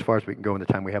would, and go as far as we can go in the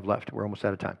time we have left. We're almost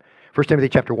out of time. 1 Timothy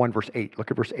chapter 1, verse 8.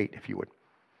 Look at verse 8, if you would.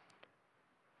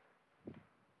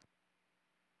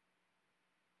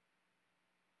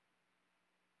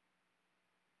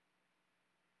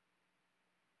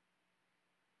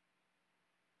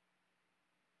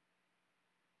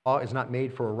 Law is not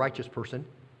made for a righteous person,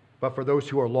 but for those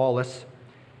who are lawless,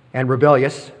 and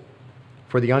rebellious,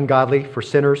 for the ungodly, for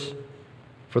sinners,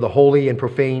 for the holy and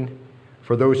profane,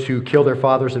 for those who kill their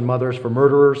fathers and mothers, for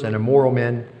murderers and immoral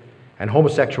men, and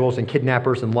homosexuals and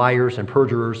kidnappers and liars and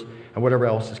perjurers, and whatever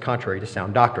else is contrary to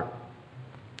sound doctrine.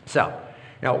 So,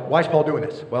 now, why is Paul doing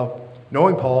this? Well,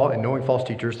 knowing Paul and knowing false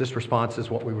teachers, this response is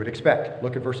what we would expect.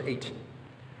 Look at verse 8.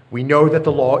 We know that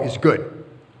the law is good.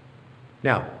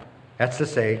 Now, that's to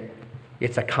say,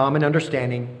 it's a common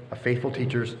understanding of faithful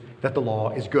teachers that the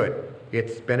law is good.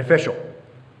 It's beneficial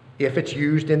if it's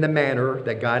used in the manner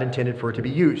that God intended for it to be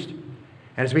used.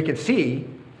 And as we can see,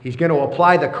 he's going to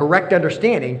apply the correct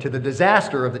understanding to the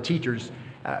disaster of the teachers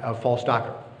of false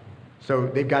doctrine. So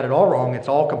they've got it all wrong. It's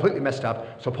all completely messed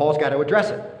up. So Paul's got to address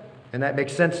it. And that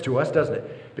makes sense to us, doesn't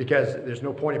it? Because there's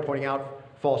no point in pointing out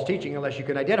false teaching unless you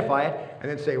can identify it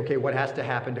and then say, okay, what has to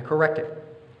happen to correct it?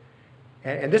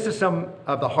 And this is some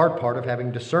of the hard part of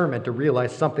having discernment, to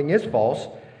realize something is false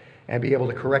and be able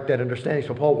to correct that understanding.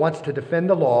 So Paul wants to defend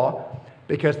the law,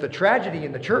 because the tragedy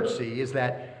in the church, is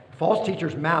that false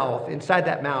teachers' mouth, inside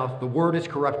that mouth, the word is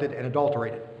corrupted and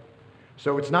adulterated.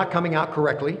 So it's not coming out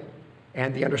correctly,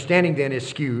 and the understanding then is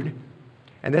skewed.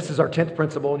 And this is our 10th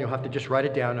principle, and you'll have to just write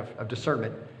it down, of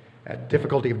discernment,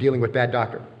 difficulty of dealing with bad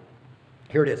doctrine.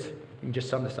 Here it is. You can just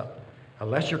sum this up.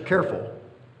 Unless you're careful,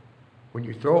 when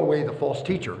you throw away the false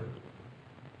teacher,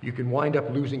 you can wind up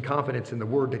losing confidence in the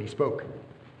word that he spoke.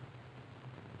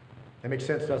 That makes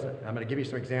sense, doesn't it? I'm going to give you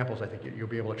some examples I think you'll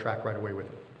be able to track right away with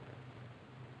it.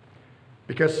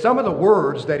 Because some of the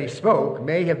words that he spoke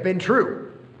may have been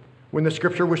true when the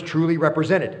scripture was truly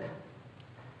represented.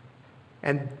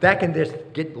 And that can just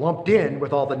get lumped in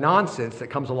with all the nonsense that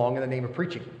comes along in the name of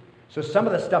preaching. So some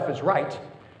of the stuff is right.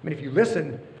 I mean, if you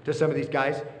listen to some of these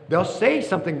guys, they'll say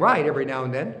something right every now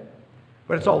and then,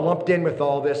 but it's all lumped in with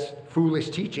all this foolish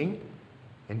teaching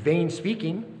and vain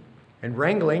speaking and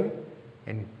wrangling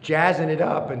and jazzing it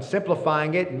up and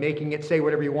simplifying it and making it say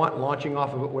whatever you want, launching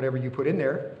off of it whatever you put in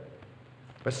there.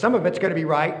 But some of it's going to be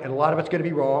right and a lot of it's going to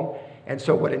be wrong. And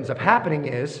so what ends up happening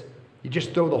is you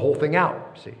just throw the whole thing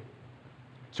out, see.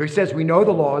 So he says, we know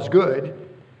the law is good,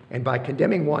 and by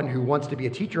condemning one who wants to be a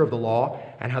teacher of the law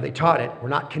and how they taught it, we're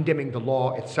not condemning the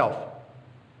law itself.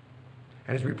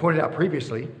 And as we pointed out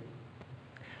previously,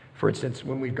 for instance,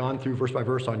 when we've gone through verse by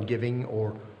verse on giving,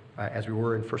 or as we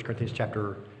were in 1 Corinthians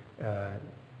chapter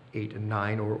 8 and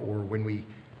 9, or when we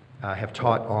have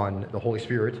taught on the Holy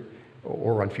Spirit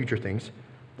or on future things,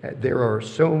 there are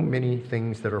so many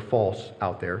things that are false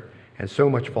out there, and so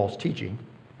much false teaching,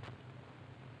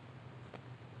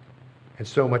 and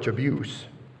so much abuse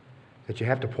that you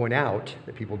have to point out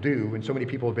that people do, and so many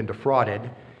people have been defrauded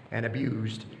and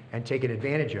abused and taken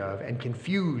advantage of and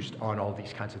confused on all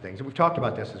these kinds of things. And we've talked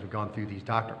about this as we've gone through these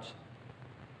doctrines.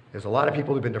 There's a lot of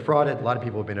people who've been defrauded, a lot of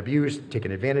people have been abused,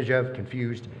 taken advantage of,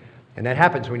 confused, and that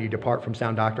happens when you depart from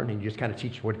sound doctrine and you just kind of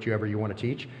teach whatever you want to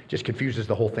teach. It just confuses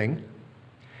the whole thing.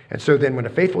 And so then when a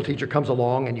faithful teacher comes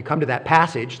along and you come to that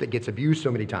passage that gets abused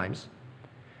so many times,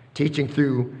 teaching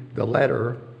through the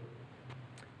letter,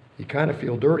 you kind of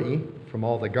feel dirty from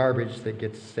all the garbage that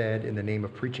gets said in the name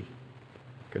of preaching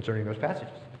concerning those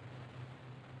passages.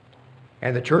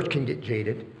 And the church can get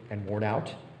jaded and worn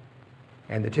out.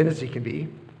 And the tendency can be,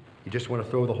 you just want to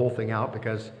throw the whole thing out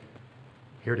because,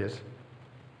 here it is,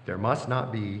 there must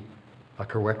not be a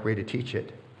correct way to teach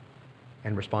it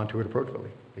and respond to it appropriately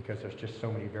because there's just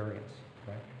so many variants.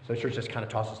 Right? So the church just kind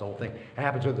of tosses the whole thing. It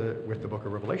happens with the book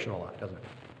of Revelation a lot, doesn't it?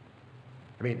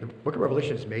 I mean, the book of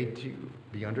Revelation is made to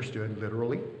be understood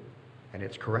literally, and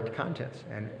its correct contents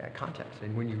and context.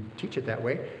 And when you teach it that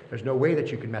way, there's no way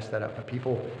that you can mess that up. But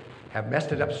people have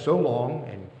messed it up so long,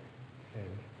 and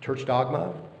church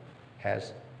dogma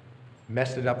has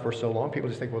messed it up for so long, people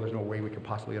just think, well, there's no way we can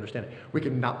possibly understand it. We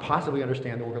can not possibly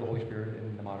understand the work of the Holy Spirit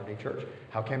in the modern day church.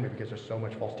 How can we? Because there's so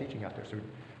much false teaching out there. So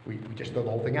we just throw the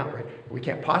whole thing out, right? We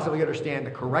can't possibly understand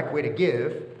the correct way to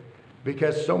give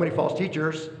because so many false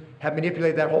teachers have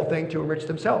manipulated that whole thing to enrich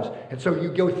themselves. And so you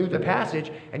go through the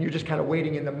passage and you're just kind of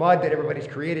wading in the mud that everybody's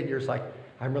created. And you're just like,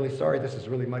 I'm really sorry, this is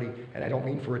really muddy, and I don't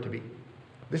mean for it to be.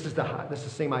 This is the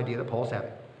same idea that Paul's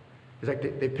having. It's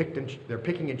like they're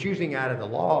picking and choosing out of the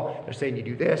law. They're saying you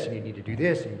do this, and you need to do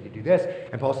this, and you need to do this.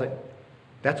 And Paul said,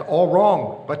 that's all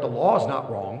wrong, but the law is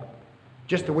not wrong,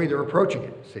 just the way they're approaching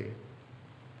it, see.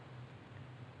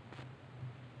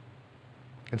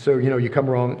 And so, you come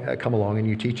along and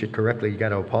you teach it correctly. You got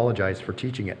to apologize for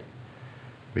teaching it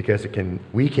because it can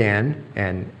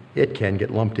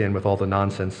get lumped in with all the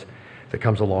nonsense that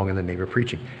comes along in the name of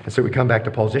preaching. And so we come back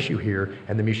to Paul's issue here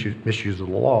and the misuse of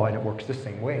the law, and it works the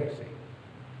same way, see.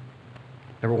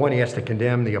 Number one, he has to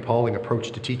condemn the appalling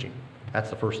approach to teaching. That's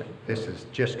the first thing. This is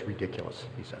just ridiculous,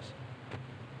 he says.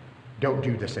 Don't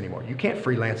do this anymore. You can't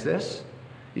freelance this.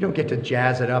 You don't get to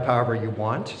jazz it up however you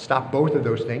want. Stop both of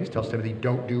those things. Tells Timothy,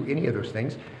 don't do any of those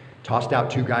things. Tossed out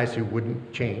two guys who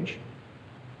wouldn't change.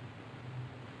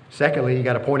 Secondly, you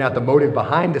got to point out the motive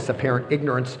behind this apparent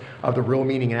ignorance of the real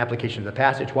meaning and application of the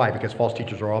passage. Why? Because false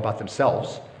teachers are all about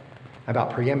themselves,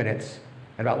 about preeminence,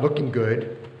 and about looking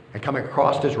good, and coming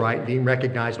across as right, being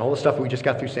recognized, and all the stuff that we just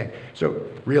got through saying. So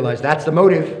realize that's the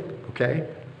motive, okay?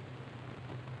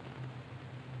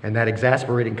 And that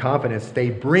exasperating confidence they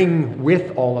bring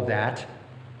with all of that.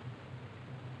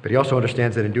 But he also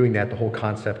understands that in doing that, the whole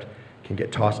concept can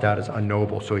get tossed out as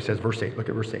unknowable. So he says, verse 8, look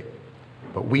at verse 8.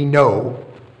 But we know,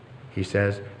 he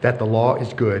says, that the law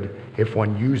is good if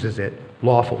one uses it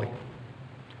lawfully.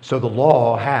 So the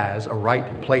law has a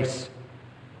right place,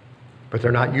 but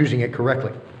they're not using it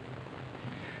correctly.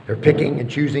 They're picking and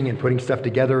choosing and putting stuff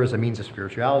together as a means of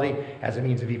spirituality, as a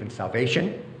means of even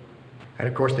salvation. And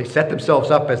of course, they set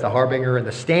themselves up as the harbinger and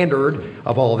the standard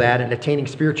of all that, and attaining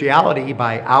spirituality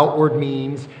by outward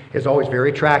means is always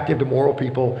very attractive to moral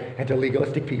people and to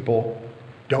legalistic people.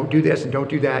 Don't do this and don't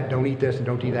do that, don't eat this and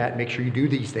don't do that, make sure you do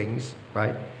these things,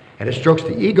 right? And it strokes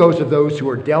the egos of those who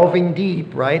are delving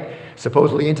deep, right,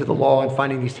 supposedly into the law and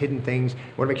finding these hidden things. We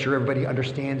want to make sure everybody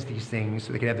understands these things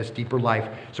so they can have this deeper life.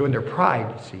 So in their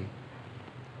pride, see,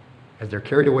 as they're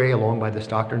carried away along by this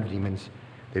doctrine of demons,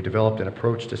 they've developed an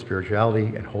approach to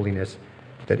spirituality and holiness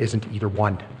that isn't either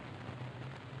one.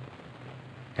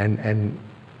 And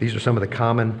these are some of the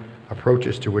common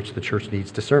approaches to which the church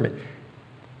needs discernment.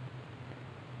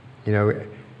 You know,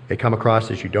 they come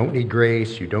across as you don't need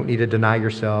grace, you don't need to deny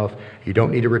yourself, you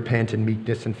don't need to repent in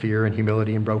meekness and fear and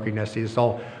humility and brokenness. See, this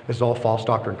is all false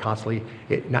doctrine constantly.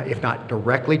 If not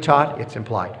directly taught, it's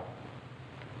implied.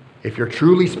 If you're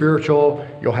truly spiritual,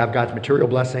 you'll have God's material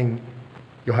blessing.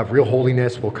 You'll have real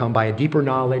holiness will come by a deeper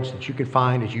knowledge that you can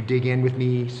find as you dig in with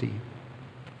me. See?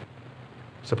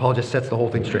 So Paul just sets the whole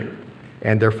thing straight.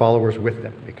 And their followers with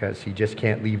them, because he just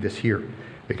can't leave this here,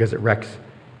 because it wreaks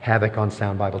havoc on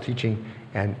sound Bible teaching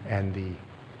and the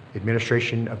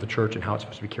administration of the church and how it's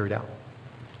supposed to be carried out.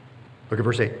 Look at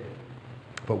verse 8.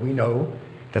 But we know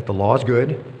that the law is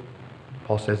good.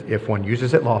 Paul says, if one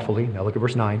uses it lawfully. Now look at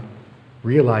verse 9.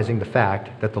 Realizing the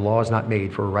fact that the law is not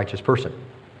made for a righteous person.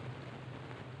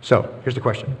 So, here's the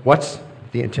question. What's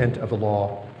the intent of the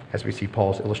law as we see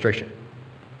Paul's illustration?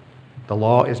 The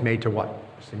law is made to what?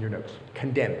 It's in your notes.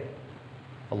 Condemn.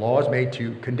 The law is made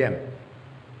to condemn.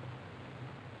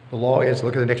 The law is,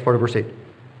 look at the next part of verse 8.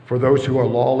 For those who are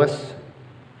lawless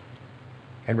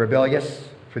and rebellious,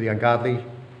 for the ungodly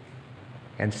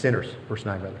and sinners. Verse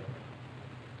 9, rather.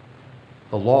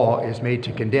 The law is made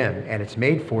to condemn, and it's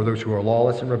made for those who are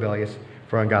lawless and rebellious,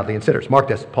 for ungodly and sinners. Mark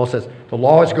this. Paul says, the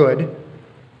law is good,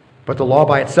 but the law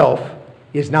by itself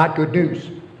is not good news.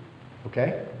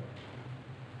 Okay?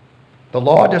 The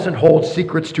law doesn't hold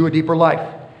secrets to a deeper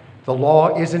life. The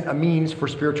law isn't a means for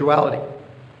spirituality.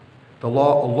 The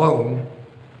law alone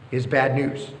is bad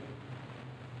news.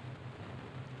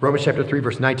 Romans chapter 3,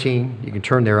 verse 19. You can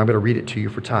turn there. I'm going to read it to you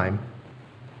for time.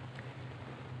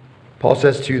 Paul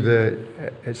says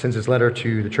sends his letter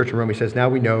to the church in Rome. He says, now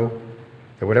we know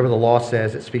that whatever the law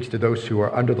says, it speaks to those who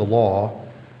are under the law,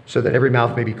 so that every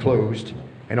mouth may be closed,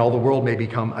 and all the world may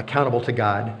become accountable to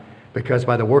God, because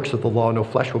by the works of the law no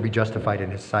flesh will be justified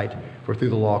in his sight, for through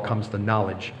the law comes the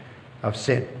knowledge of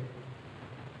sin.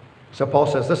 So Paul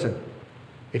says, listen,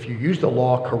 if you use the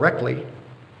law correctly,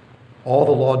 all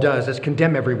the law does is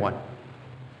condemn everyone.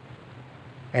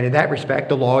 And in that respect,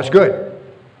 the law is good.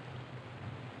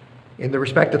 In the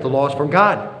respect that the law is from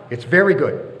God, it's very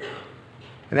good.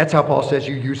 And that's how Paul says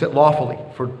you use it lawfully.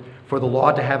 For the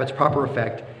law to have its proper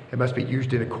effect, it must be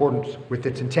used in accordance with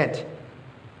its intent.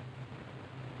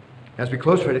 As we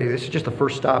close for today, this is just the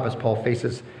first stop as Paul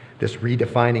faces this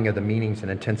redefining of the meanings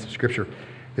and intents of Scripture.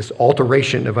 This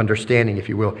alteration of understanding, if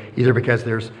you will, either because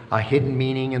there's a hidden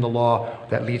meaning in the law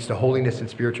that leads to holiness and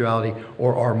spirituality,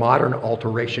 or our modern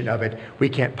alteration of it. We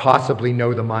can't possibly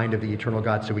know the mind of the eternal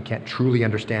God, so we can't truly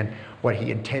understand what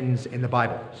he intends in the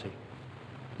Bible. See?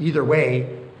 Either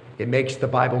way, it makes the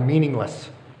Bible meaningless.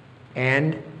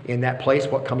 And in that place,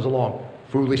 what comes along?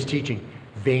 Foolish teaching,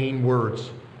 vain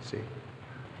words. See?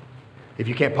 If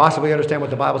you can't possibly understand what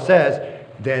the Bible says,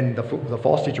 then the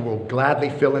false teacher will gladly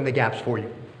fill in the gaps for you.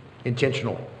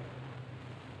 Intentional.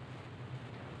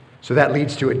 So that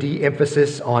leads to a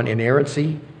de-emphasis on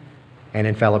inerrancy and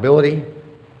infallibility,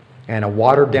 and a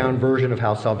watered-down version of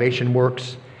how salvation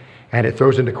works, and it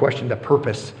throws into question the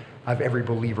purpose of every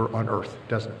believer on earth,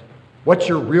 doesn't it? What's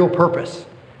your real purpose?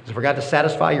 Is it for God to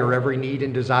satisfy your every need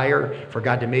and desire, for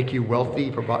God to make you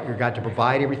wealthy, for God to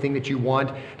provide everything that you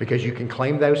want because you can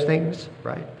claim those things,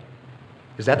 right?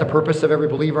 Is that the purpose of every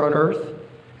believer on earth?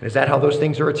 And is that how those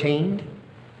things are attained?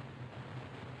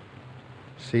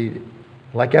 See,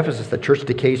 like Ephesus, the church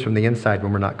decays from the inside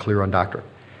when we're not clear on doctrine.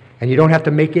 And you don't have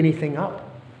to make anything up.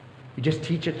 You just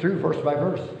teach it through verse by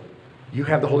verse. You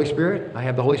have the Holy Spirit. I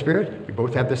have the Holy Spirit. We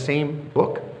both have the same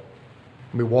book.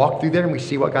 And we walk through there and we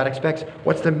see what God expects.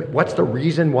 What's the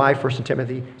reason why 1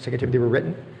 Timothy, 2 Timothy were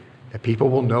written? That people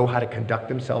will know how to conduct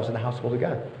themselves in the household of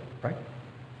God, right?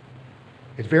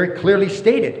 It's very clearly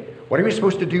stated. What are we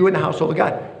supposed to do in the household of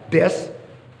God? This.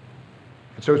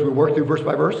 And so as we work through verse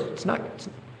by verse, it's not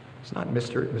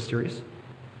mysterious.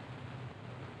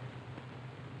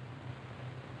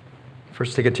 1,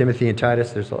 2 Timothy and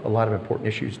Titus, there's a lot of important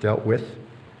issues dealt with.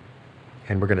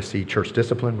 And we're going to see church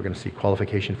discipline. We're going to see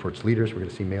qualification for its leaders. We're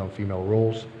going to see male and female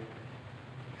roles.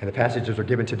 And the passages are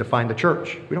given to define the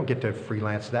church. We don't get to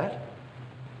freelance that.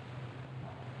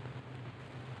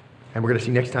 And we're going to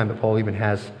see next time that Paul even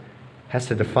has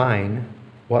to define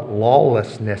what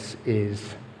lawlessness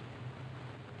is.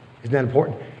 Isn't that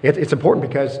important? It's important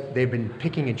because they've been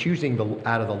picking and choosing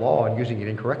out of the law and using it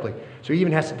incorrectly. So he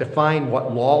even has to define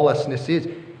what lawlessness is.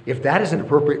 If that isn't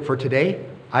appropriate for today,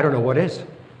 I don't know what is.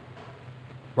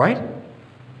 Right?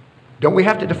 Don't we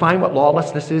have to define what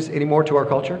lawlessness is anymore to our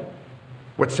culture?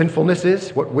 What sinfulness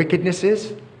is? What wickedness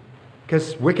is?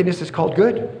 Because wickedness is called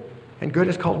good, and good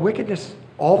is called wickedness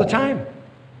all the time.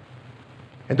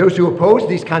 And those who oppose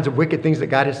these kinds of wicked things that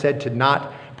God has said to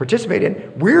not participate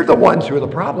in, we're the ones who are the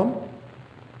problem.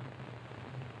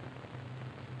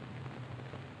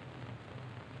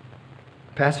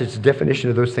 Passage's definition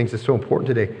of those things is so important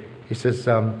today. He says,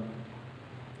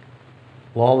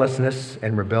 lawlessness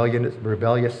and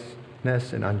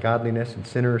rebelliousness and ungodliness and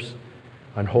sinners,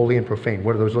 unholy and profane.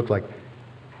 What do those look like? Look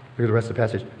at the rest of the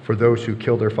passage. For those who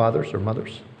kill their fathers or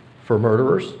mothers, for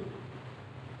murderers,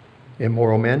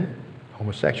 immoral men,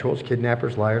 homosexuals,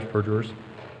 kidnappers, liars, perjurers,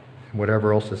 and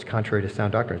whatever else is contrary to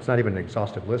sound doctrine. It's not even an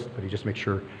exhaustive list, but he just makes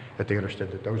sure that they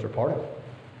understood that those are part of it.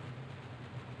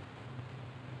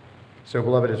 So,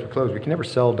 beloved, as we close, we can never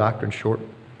sell doctrine short.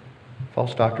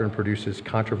 False doctrine produces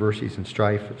controversies and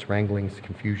strife. It's wranglings,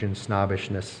 confusion,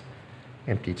 snobbishness,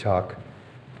 empty talk,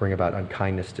 bring about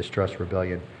unkindness, distrust,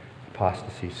 rebellion,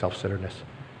 apostasy, self-centeredness.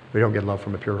 We don't get love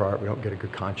from a pure heart. We don't get a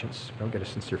good conscience. We don't get a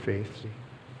sincere faith.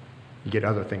 You get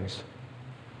other things,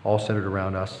 all centered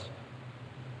around us.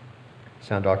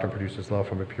 Sound doctrine produces love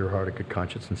from a pure heart, a good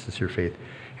conscience, and sincere faith.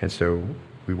 And so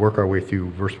we work our way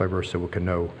through verse by verse so we can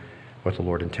know what the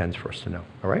Lord intends for us to know.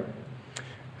 All right?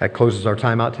 That closes our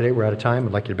time out today. We're out of time.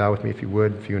 I'd like you to bow with me if you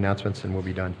would. A few announcements and we'll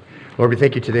be done. Lord, we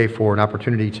thank you today for an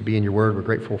opportunity to be in your word. We're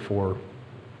grateful for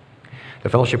the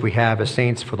fellowship we have as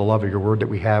saints, for the love of your word that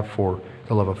we have, for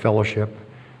the love of fellowship,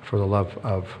 for the love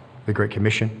of the Great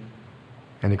Commission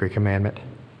and the Great Commandment.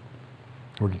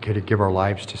 We're going to give our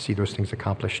lives to see those things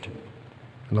accomplished.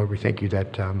 And Lord, we thank you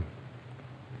that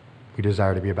we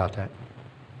desire to be about that.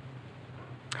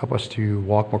 Help us to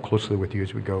walk more closely with you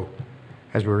as we go.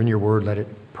 As we're in your word, let it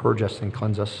purge us and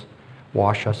cleanse us,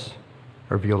 wash us,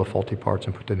 reveal the faulty parts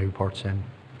and put the new parts in.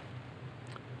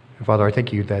 And Father, I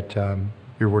thank you that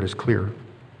your word is clear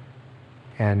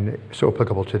and so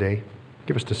applicable today.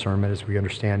 Give us discernment as we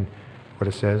understand what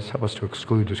it says. Help us to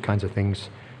exclude those kinds of things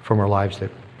from our lives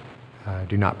that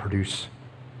do not produce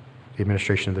the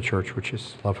administration of the church, which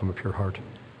is love from a pure heart,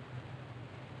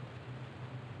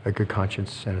 a good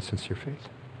conscience, and a sincere faith.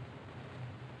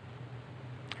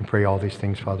 And pray all these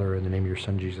things, Father, in the name of your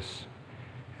Son, Jesus.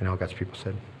 And all God's people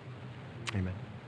said, amen.